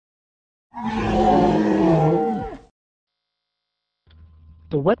The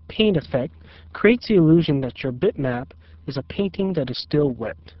wet paint effect creates the illusion that your bitmap is a painting that is still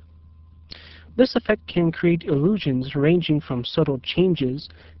wet. This effect can create illusions ranging from subtle changes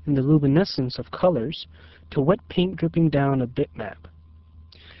in the luminescence of colors to wet paint dripping down a bitmap.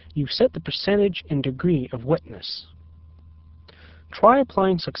 You set the percentage and degree of wetness. Try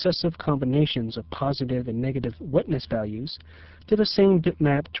applying successive combinations of positive and negative wetness values to the same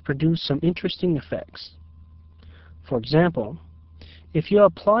bitmap to produce some interesting effects. For example, if you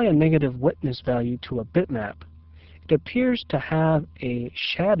apply a negative wetness value to a bitmap, it appears to have a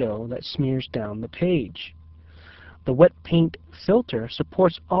shadow that smears down the page. The wet paint filter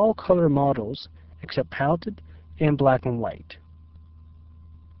supports all color models except paletted and black and white.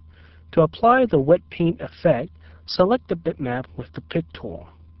 To apply the wet paint effect, select the bitmap with the Pick tool.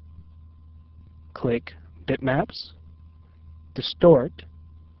 Click Bitmaps, Distort,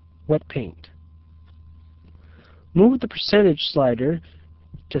 Wet Paint. Move the percentage slider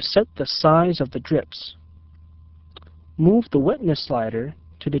to set the size of the drips. Move the wetness slider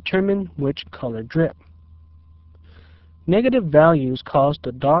to determine which color drip. Negative values cause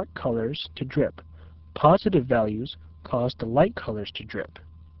the dark colors to drip. Positive values cause the light colors to drip.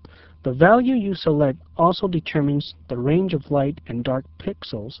 The value you select also determines the range of light and dark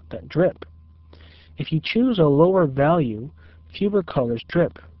pixels that drip. If you choose a lower value, fewer colors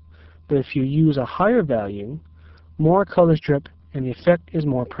drip. But if you use a higher value, more colors drip and the effect is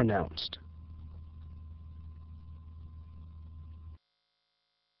more pronounced.